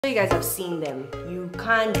You guys have seen them. You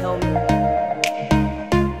can't tell me.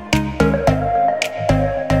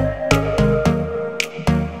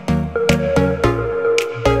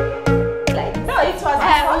 Like, no, it was.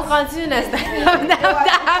 We'll continue next time.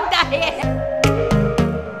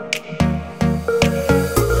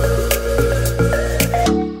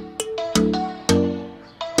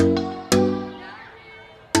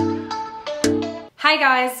 Hi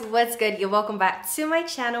guys, what's good? You're welcome back to my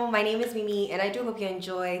channel. My name is Mimi and I do hope you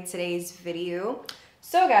enjoy today's video.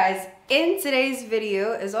 So guys, in today's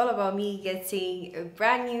video is all about me getting a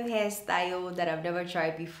brand new hairstyle that I've never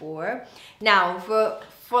tried before. Now for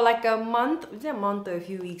like a month, is it a month or a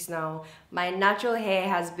few weeks now, my natural hair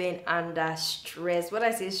has been under stress. When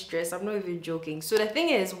I say stress, I'm not even joking. So the thing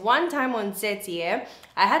is, one time on set here,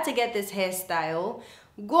 I had to get this hairstyle,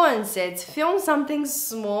 go on set, film something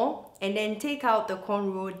small, and then take out the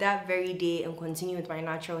cornrow that very day and continue with my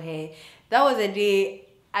natural hair. That was a day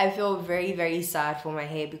I felt very, very sad for my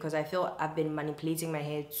hair because I feel I've been manipulating my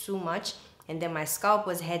hair too much and then my scalp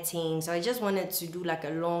was hurting. So I just wanted to do like a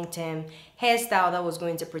long-term hairstyle that was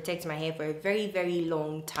going to protect my hair for a very, very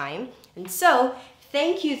long time. And so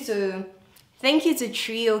thank you to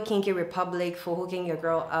Trio Kinky Republic for hooking your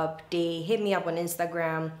girl up. They hit me up on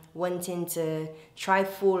Instagram wanting to try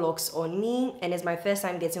faux locks on me, and it's my first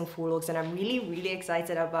time getting faux locks and I'm really, really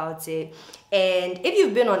excited about it. And if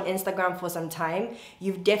you've been on Instagram for some time,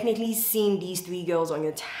 you've definitely seen these three girls on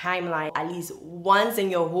your timeline at least once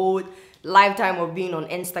in your whole lifetime of being on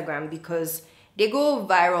Instagram because they go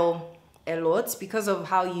viral a lot because of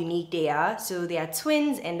how unique they are. So they are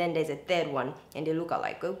twins and then there's a third one and they look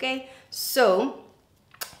alike. Okay, so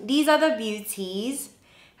these are the beauties.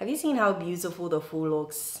 Have you seen how beautiful the faux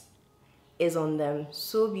locks is on them?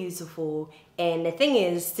 So beautiful. And the thing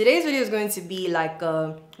is, today's video is going to be like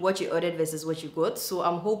what you ordered versus what you got. So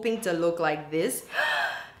I'm hoping to look like this.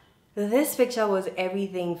 This picture was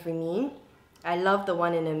everything for me. I love the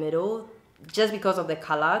one in the middle just because of the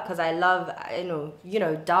color, because I love, you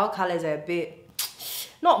know, dark colors are a bit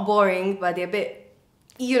not boring, but they're a bit,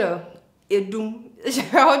 you know,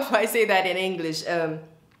 how do I say that in English?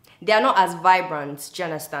 They are not as vibrant, do you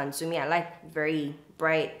understand? So me, I like very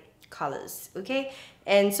bright colors, okay?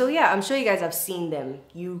 And so yeah, I'm sure you guys have seen them.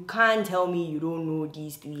 You can't tell me you don't know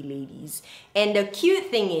these three ladies. And the cute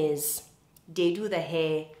thing is, they do the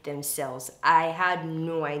hair themselves. I had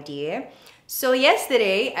no idea. So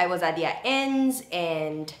yesterday I was at their ends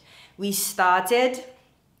and we started,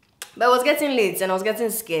 but I was getting late and I was getting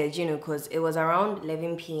scared, you know, because it was around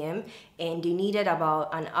 11 p.m. and they needed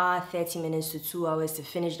about an hour, 30 minutes to 2 hours to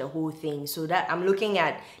finish the whole thing. So that I'm looking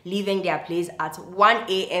at leaving their place at 1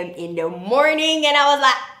 a.m. in the morning, and I was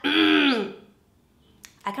like,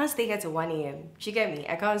 I can't stay here till 1 a.m. You get me?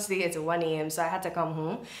 I can't stay here till 1 a.m. So I had to come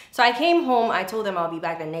home. So I came home, I told them I'll be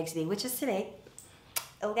back the next day, which is today.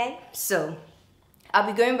 Okay, so I'll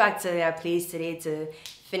be going back to their place today to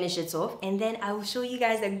finish it off, and then I will show you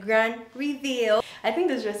guys the grand reveal. I think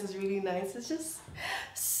this dress is really nice. It's just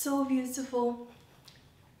so beautiful.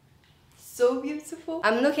 So beautiful.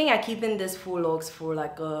 I'm looking at keeping this faux locks for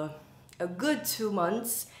like a good 2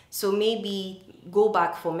 months. So maybe go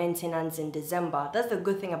back for maintenance in December. That's the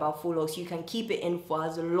good thing about faux locks. You can keep it in for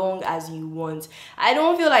as long as you want. I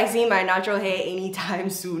don't feel like seeing my natural hair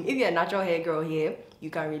anytime soon. If you're a natural hair girl here, you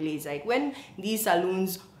can relate. Like when these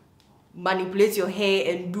salons manipulate your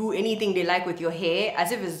hair and do anything they like with your hair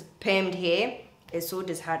as if it's permed hair, it's so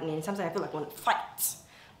disheartening. Sometimes I feel like I want to fight.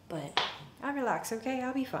 But I'll relax, okay?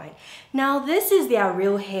 I'll be fine. Now this is their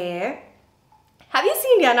real hair. Have you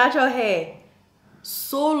seen their natural hair?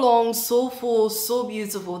 So long, so full, so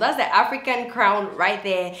beautiful. That's the African crown right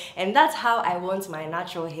there, and that's how I want my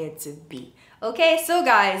natural hair to be. Okay, so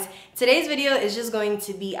guys, today's video is just going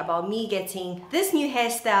to be about me getting this new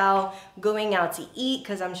hairstyle, going out to eat,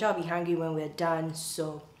 because I'm sure I'll be hungry when we're done.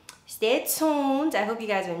 So stay tuned. I hope you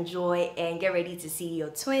guys enjoy and get ready to see your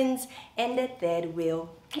twins and the third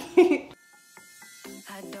wheel. I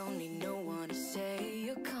don't need no one to say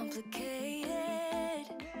you're complicated,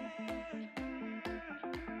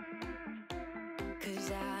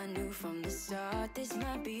 'cause I knew from the start this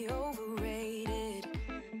might be overrated.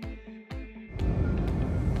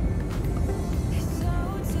 It's so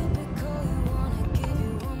typical, you wanna give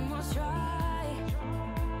you one more try,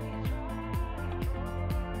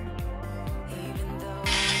 even though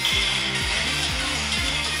I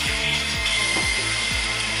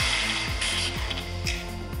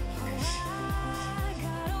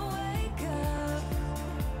gotta wake up.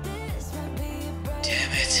 This might be a break.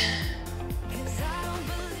 Damn it.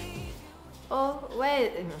 Oh,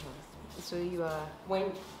 where? So you are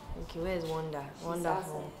when? Okay, where's Wanda?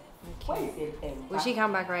 Wonderful. Where is the Will she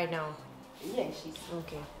come back right now? Yeah, she's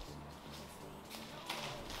Okay.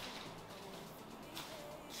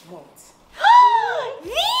 what?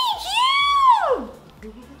 Thank you!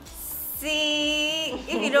 See,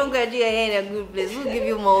 if you don't get your hair in a good place, we'll give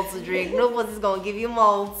you malt to drink. Nobody's gonna give you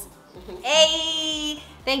malt. Hey!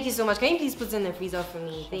 Thank you so much. Can you please put it in the freezer for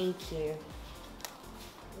me? Thank you.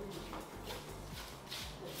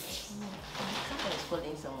 It's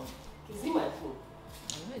calling someone. Is it my phone?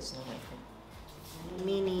 No, it's not my phone.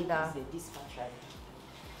 Me neither. It's a dispatch, right?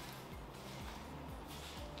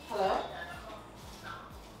 Hello?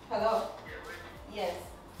 Hello? Yes.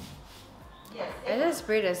 Yes. I just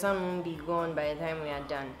pray the sun won't be gone by the time we are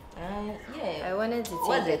done. Yeah. I wanted to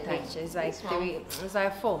What's take the the time? picture. It's like This one? 3. It's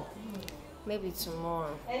like 4. Maybe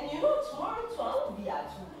tomorrow. And you know, tomorrow I will be at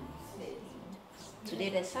home. Today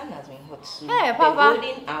the sun has been hot. So Hey, the Papa.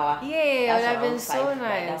 golden hour. Yeah, it would that's have been around so 5, by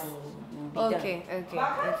nice. that we'll be done. Okay,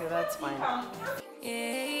 that's fine.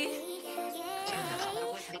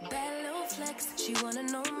 Bad little flex, she wanna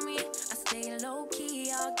know me. I stay low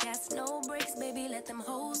key, all gas, no brakes, baby, let them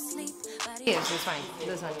hoes sleep. Yes, it's fine.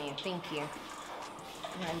 This one here. Thank you.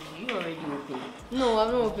 And you already opened it. No,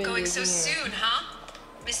 I'm not opening Going this so in here. soon, huh?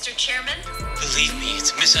 Mr. Chairman? Believe me,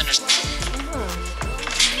 it's a misunderstanding.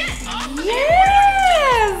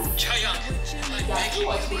 Yes! Chayoung,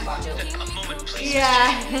 a moment, please.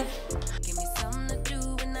 Yeah. Give me something to do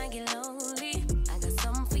when I get lonely. I got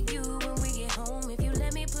something for you when we get home. If you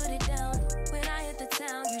let me put it down, when I hit the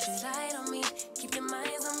town, you should ride on me. Keep your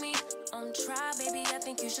minds on me. On try, baby, I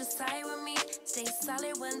think you should side with me. Stay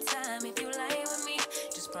solid one time if you lie with me.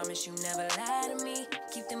 Just promise you never lie to me.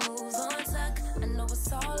 Keep the moves on tuck. I know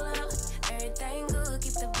it's all up. Everything good.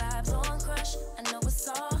 Keep the vibes on crush. I know it's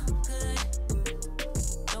all good.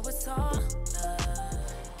 Know it's all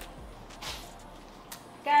love.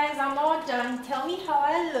 Guys, I'm all done. Tell me how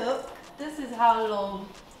I look. This is how long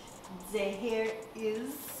the hair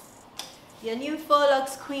is. Your new faux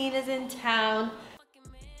locs queen is in town.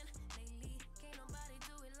 Fucking man, lately can't nobody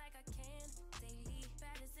do it like I can. Daily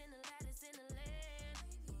baddest in the lattice in the land.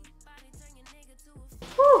 Body turn your nigga to a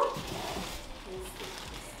Whew.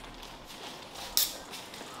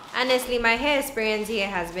 Honestly, my hair experience here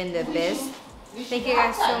has been the best. Thank you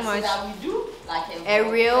guys so much. That we do like A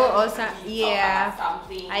reel or something? something. Yeah,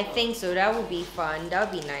 Something. I think so. That would be fun.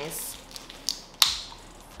 That would be nice.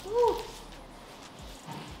 Woo.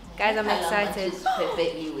 Guys, I'm excited.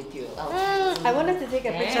 Perfectly with you. I wanted to take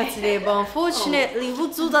a picture today, but unfortunately, we'll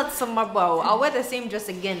do that tomorrow. I'll wear the same dress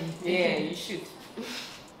again. Yeah, you should.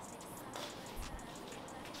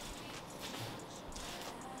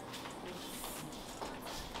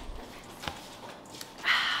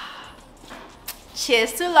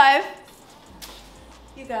 Cheers to life.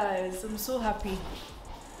 You guys, I'm so happy.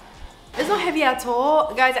 It's not heavy at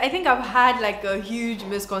all. Guys, I think I've had like a huge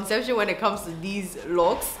misconception when it comes to these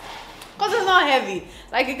locks. Because it's not heavy.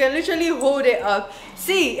 Like you can literally hold it up.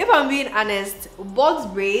 See, if I'm being honest, box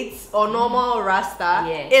braids or normal rasta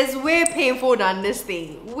is way painful than this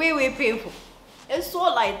thing. Way painful. It's so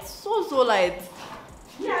light. So light.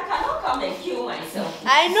 Yeah, I cannot come and kill myself.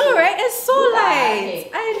 I know, right? It's so light.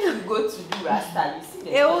 Okay. I know. You go to do rasta, you see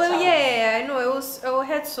the It will, culture. yeah, I know. It will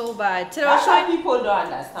hurt so bad. Till I was That's why showing people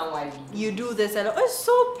don't understand why we do you do this a lot. It's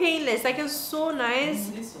so painless. Like it's so nice.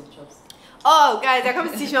 this for chopsticks. Oh, guys, they're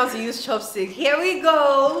coming to teach me how to use chopsticks. Here we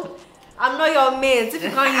go. I'm not your mates. If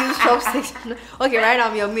you can't use chopsticks, okay, right now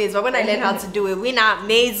I'm your mates. But when I learn how to do it, we're not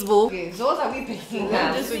mates, boo. Okay, so what are we picking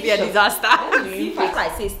now? This would be a disaster. See, if I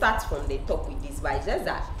say start from the top with this, but it's just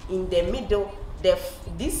that in the middle, the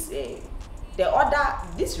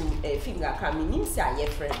finger coming inside your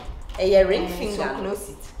friend. A ring finger. So close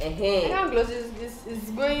it. Uh-huh. I can't close it. It's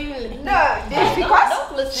going. No, this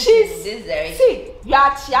because she's this see, you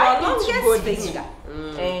are trying Your to go longest this finger.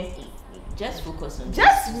 Just focus on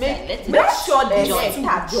Just this. make Let it sure the join. two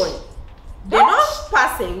join. They don't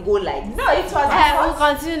pass and go like no. It was We'll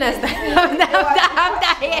continue next time. I'm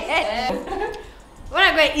tired. When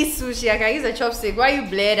I go and eat sushi, I can use a chopstick. Why you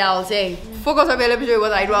bled out? Hey, focus on me. Let me show you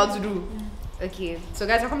what I know how to do. Okay, so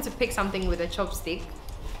guys, I'm coming to pick something with a chopstick.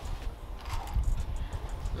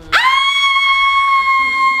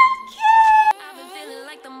 I've been feeling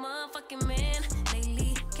like the motherfucking man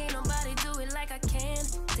lately. Can't nobody do it like I can.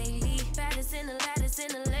 Daily baddest in the lattice in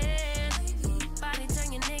the land. Body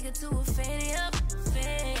turn your nigga to a fanny up,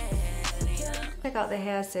 fanny up. Check out the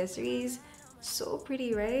hair accessories. So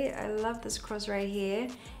pretty, right? I love this cross right here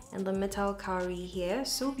and the metal cowrie here.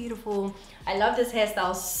 So beautiful. I love this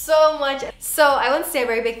hairstyle so much. So I want to say a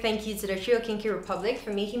very big thank you to the Trio Kinky Republic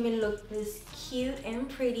for making me look this cute and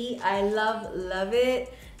pretty. I love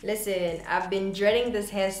it. Listen, I've been dreading this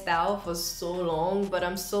hairstyle for so long, but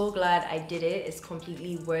I'm so glad I did it. It's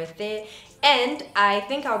completely worth it. And I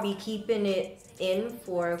think I'll be keeping it in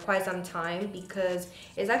for quite some time because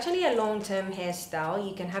it's actually a long-term hairstyle.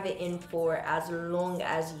 You can have it in for as long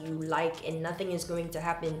as you like and nothing is going to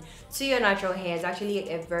happen to your natural hair. It's actually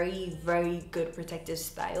a very, very good protective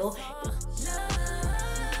style.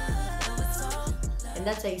 And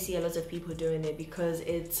that's why you see a lot of people doing it, because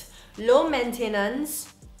it's low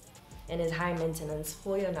maintenance and it's high maintenance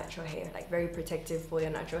for your natural hair, like very protective for your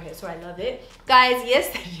natural hair. So I love it. Guys,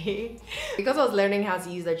 yesterday, because I was learning how to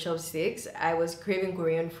use the chopsticks, I was craving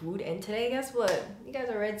Korean food, and today, guess what? You guys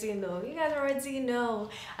are ready to know. You guys are ready to know.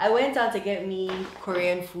 I went out to get me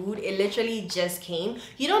Korean food. It literally just came.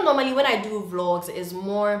 You know, normally when I do vlogs, it's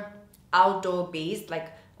more outdoor based,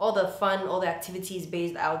 like all the fun, all the activities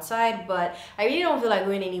based outside, but I really don't feel like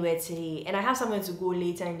going anywhere today, and I have somewhere to go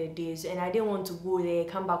later in the days, and I didn't want to go there,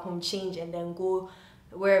 come back home, change, and then go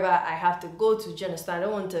wherever I have to go to. Do you understand? I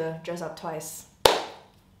don't want to dress up twice.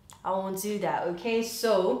 I won't do that, okay?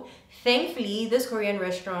 So thankfully this Korean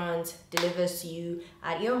restaurant delivers to you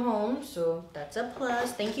at your home, so that's a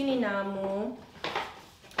plus. Thank you, Ninamo.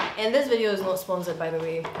 And this video is not sponsored, by the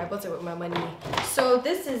way. I bought it with my money. So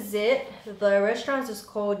this is it. The restaurant is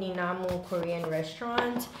called Ninamo Korean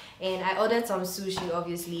Restaurant, and I ordered some sushi,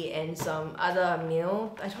 obviously, and some other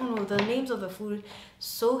meal. I don't know, the names of the food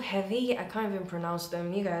so heavy, I can't even pronounce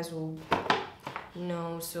them. You guys will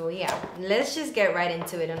know. So yeah, let's just get right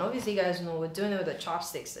into it. And obviously you guys know we're doing it with the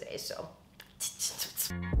chopsticks today, so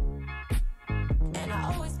And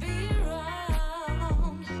I always be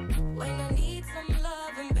around when I need some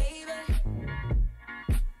loving, baby.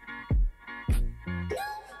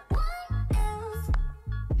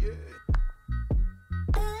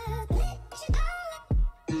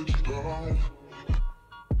 No one else.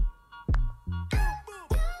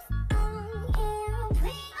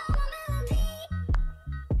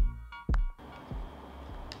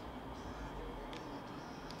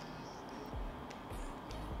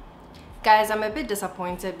 guys, I'm a bit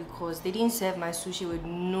disappointed because they didn't serve my sushi with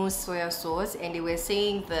no soya sauce, and they were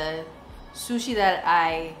saying the sushi that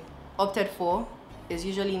I opted for is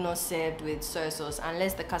usually not served with soya sauce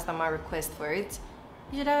unless the customer requests for it.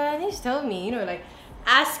 You should have at least tell me, you know, like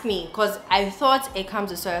ask me, because I thought it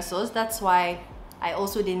comes with soya sauce. That's why I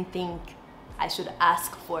also didn't think I should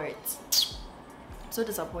ask for it. So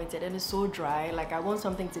disappointed, and it's so dry. Like I want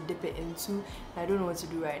something to dip it into. I don't know what to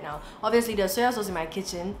do right now. Obviously the soya sauce in my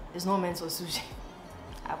kitchen is not meant for sushi.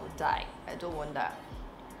 I would die. I don't want that.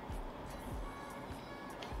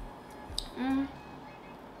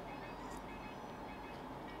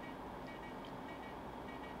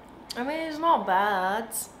 I mean, it's not bad.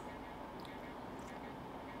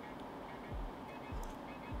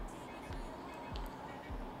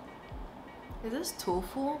 Is this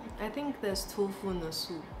tofu? I think there's tofu in the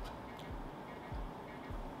soup.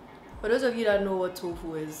 For those of you that know what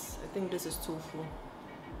tofu is, I think this is tofu.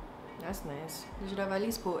 That's nice. You should have at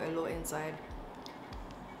least put a lot inside.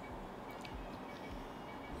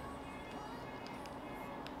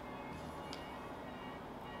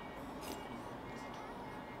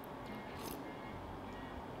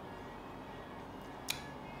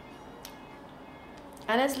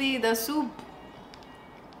 Honestly, the soup,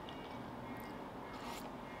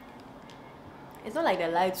 it's not like the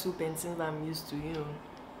light soup and things that I'm used to, you know.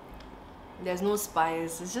 There's no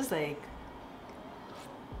spice. It's just like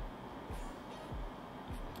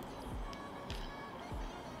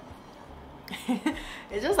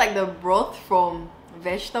it's just like the broth from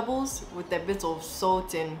vegetables with a bit of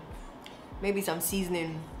salt and maybe some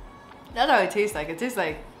seasoning. That's how it tastes like. It tastes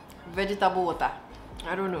like vegetable water.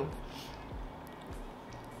 I don't know.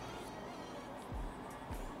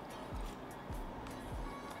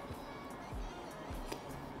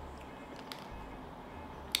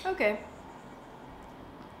 Okay,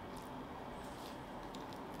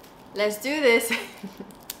 let's do this.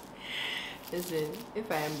 Listen,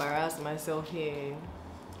 if I embarrass myself here,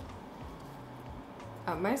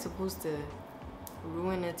 am I supposed to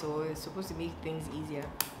ruin it, or is it supposed to make things easier?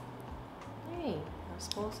 Hey, I'm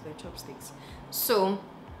supposed to the chopsticks. So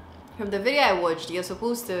from the video I watched, you're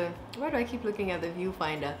supposed to, why do I keep looking at the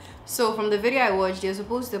viewfinder? So from the video I watched, you're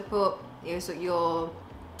supposed to put your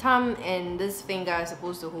thumb and this finger are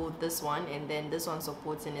supposed to hold this one, and then this one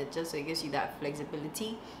supporting it, just so it gives you that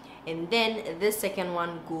flexibility. And then this second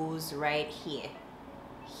one goes right here,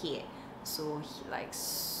 so like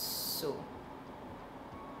so.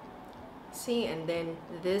 See, and then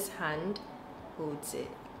this hand holds it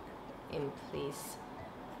in place.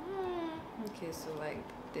 Okay, so like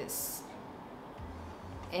this,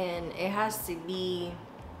 and it has to be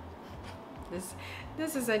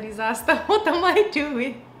This is a disaster. What am I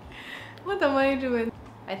doing? What am I doing?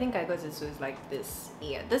 I think I got it so it's like this.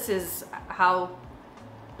 Yeah, this is how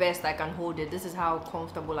best I can hold it. This is how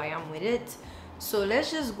comfortable I am with it. So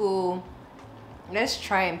let's just go. Let's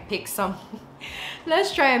try and pick some.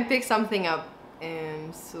 Let's try and pick something up.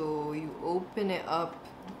 So you open it up,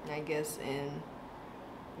 I guess, and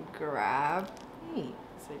grab. Hey,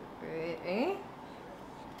 is it right? Eh?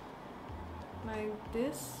 Like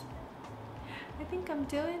this. I think I'm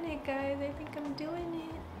doing it, guys. I think I'm doing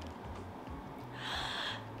it.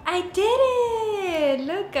 I did it!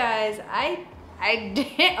 Look, guys. I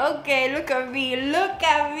did. Okay, look at me. Look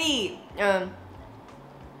at me.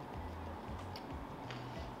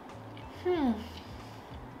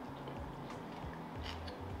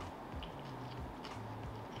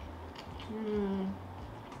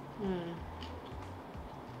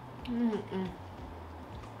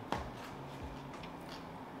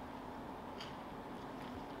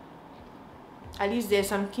 At least there's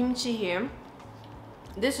some kimchi here.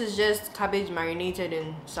 This is just cabbage marinated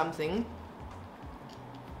in something.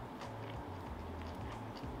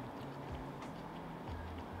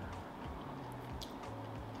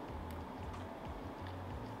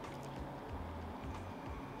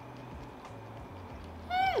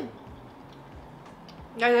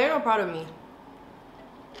 Guys, are you not proud of me?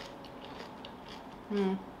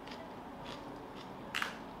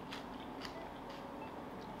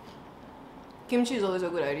 Kimchi is always a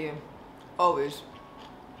good idea. Always.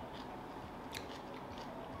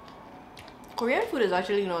 Korean food is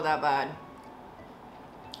actually not that bad.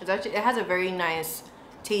 It has a very nice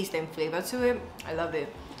taste and flavor to it. I love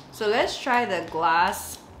it. So let's try the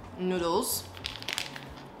glass noodles.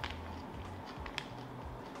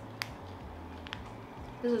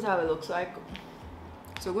 This is how it looks like.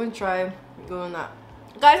 So we're going to try doing that.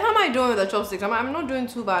 Guys, how am I doing with the chopsticks? I'm not doing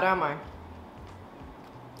too bad, am I?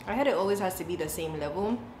 I heard it always has to be the same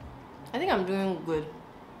level. I think I'm doing good.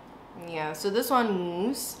 Yeah, so this one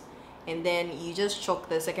moves, and then you just choke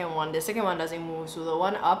the second one. The second one doesn't move, so the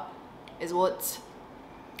one up is what,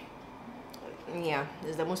 yeah,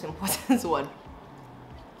 is the most important one.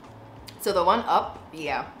 So the one up,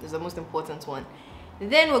 yeah, is the most important one.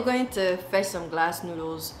 Then we're going to fetch some glass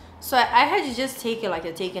noodles. So I had you just take it like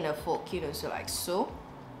you're taking a fork, you know, so like so.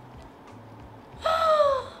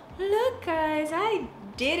 Look, guys, I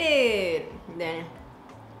did it. Then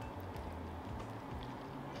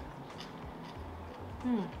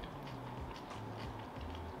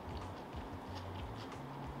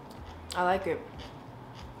I like it.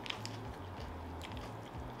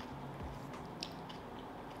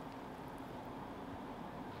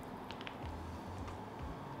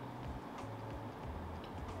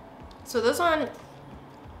 So this one,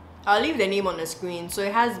 I'll leave the name on the screen. So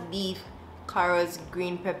it has beef, carrots,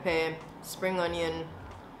 green pepper, spring onion,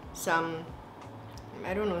 some,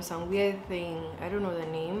 I don't know, some weird thing. I don't know the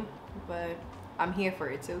name, but I'm here for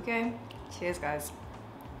it, okay? Cheers, guys.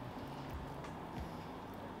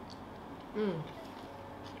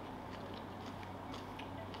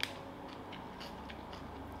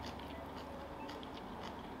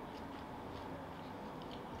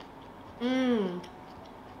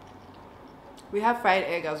 We have fried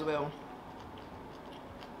egg as well.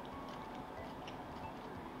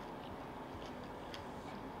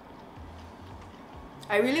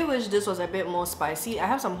 I really wish this was a bit more spicy. I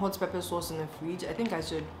have some hot pepper sauce in the fridge. I think I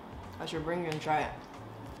should bring you and try it.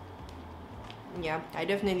 Yeah, I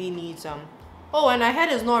definitely need some. Oh, and I heard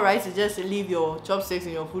it's not right to just leave your chopsticks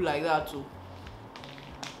in your food like that too.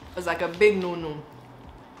 It's like a big no-no.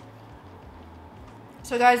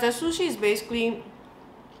 So guys, the sushi is basically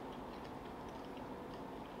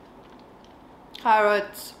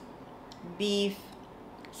carrots, beef,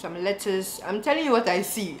 some lettuce. I'm telling you what I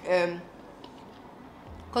see.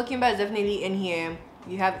 Cucumber is definitely in here.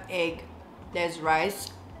 You have egg, there's rice,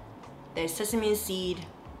 there's sesame seed,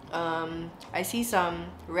 I see some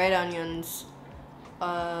red onions,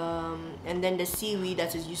 and then the seaweed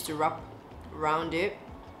that is used to wrap around it.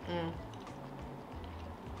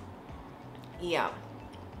 Yeah,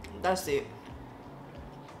 that's it.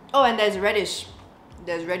 Oh, and there's radish.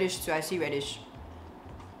 There's radish too. I see radish.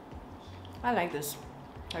 I like this.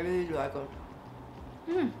 I really do like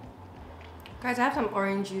it. Guys, I have some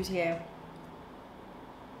orange juice here.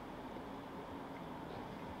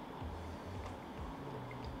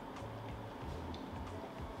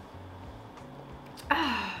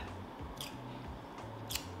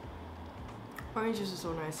 Orange juice is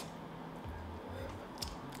so nice.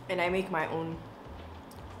 And I make my own.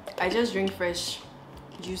 I just drink fresh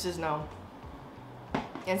juices now.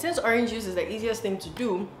 And since orange juice is the easiest thing to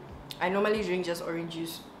do, I normally drink just orange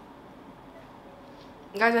juice.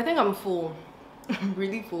 Guys, I think I'm full. I'm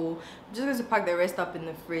really full. I'm just going to pack the rest up in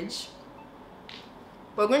the fridge.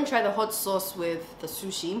 We're going to try the hot sauce with the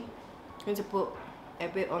sushi. I'm going to put a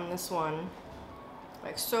bit on this one,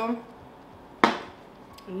 like so.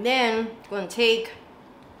 And then I'm going to take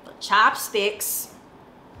the chopsticks.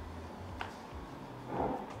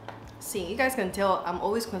 See, you guys can tell I'm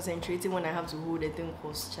always concentrating when I have to hold the thing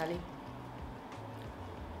close, Charlie.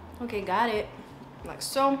 Okay, got it. Like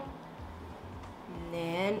so. And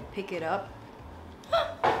then pick it up.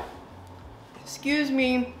 Excuse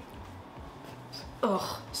me.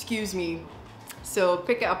 Oh, excuse me. So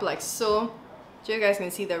pick it up like so. So you guys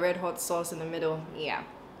can see the red hot sauce in the middle. Yeah.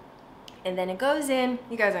 And then it goes in.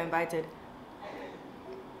 You guys are invited.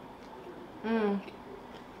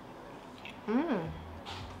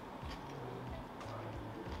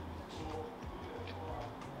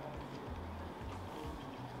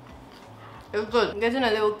 It's good. Getting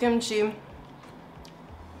a little kimchi.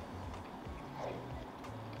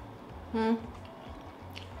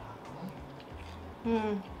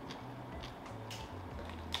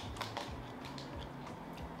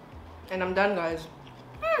 And I'm done, guys.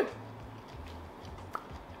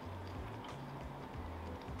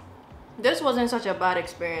 This wasn't such a bad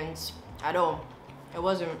experience at all. It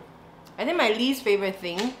wasn't. I think my least favorite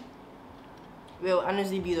thing will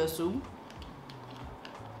honestly be the soup,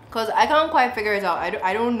 because I can't quite figure it out.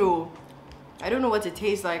 I don't know what it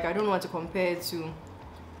tastes like. I don't know what to compare it to.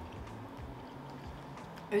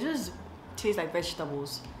 It just tastes like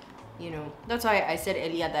vegetables, you know. That's why I said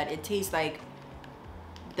earlier that it tastes like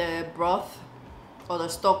the broth or the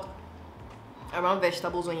stock around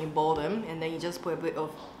vegetables when you boil them, and then you just put a bit of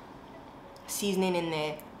seasoning in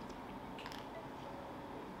there.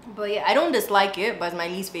 But yeah, I don't dislike it, but it's my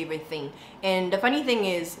least favorite thing. And the funny thing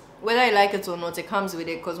is, whether I like it or not, it comes with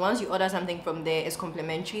it, because once you order something from there, it's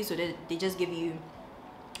complimentary. So they just give you,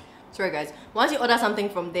 sorry guys, once you order something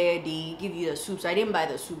from there, they give you the soup. So I didn't buy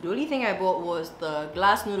the soup. The only thing I bought was the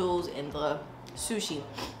glass noodles and the sushi.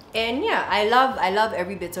 And yeah, I love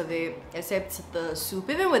every bit of it except the soup.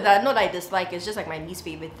 Even with that, not that I dislike, it's just like my least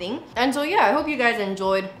favorite thing. And so yeah, I hope you guys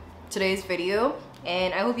enjoyed today's video,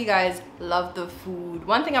 and I hope you guys love the food.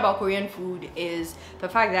 One thing about Korean food is the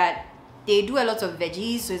fact that they do a lot of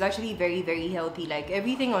veggies, so it's actually very, very healthy. Like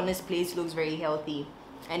everything on this place looks very healthy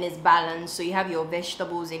and it's balanced. So you have your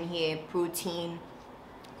vegetables in here, protein,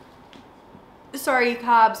 sorry,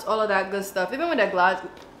 carbs, all of that good stuff. Even with the glass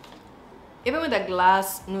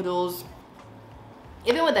noodles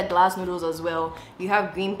as well, you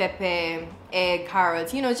have green pepper, egg,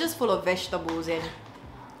 carrots, you know, it's just full of vegetables and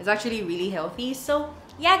it's actually really healthy. So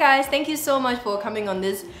yeah guys, thank you so much for coming on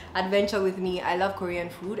this adventure with me. I love Korean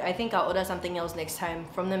food. I think I'll order something else next time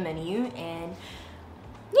from the menu. And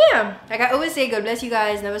yeah, like I always say, God bless you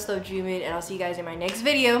guys, never stop dreaming, and I'll see you guys in my next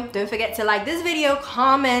video. Don't forget to like this video,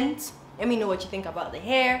 comment, let me know what you think about the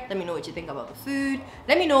hair, let me know what you think about the food,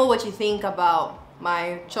 let me know what you think about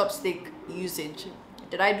my chopstick usage.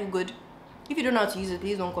 Did I do good? If you don't know how to use it,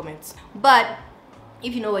 please don't comment. But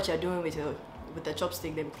if you know what you're doing with the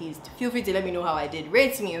chopstick, then please feel free to let me know how I did.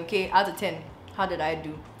 Rate me, okay, out of 10. How did I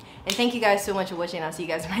do? And thank you guys so much for watching. I'll see you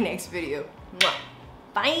guys in my next video. Mwah.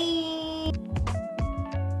 Bye.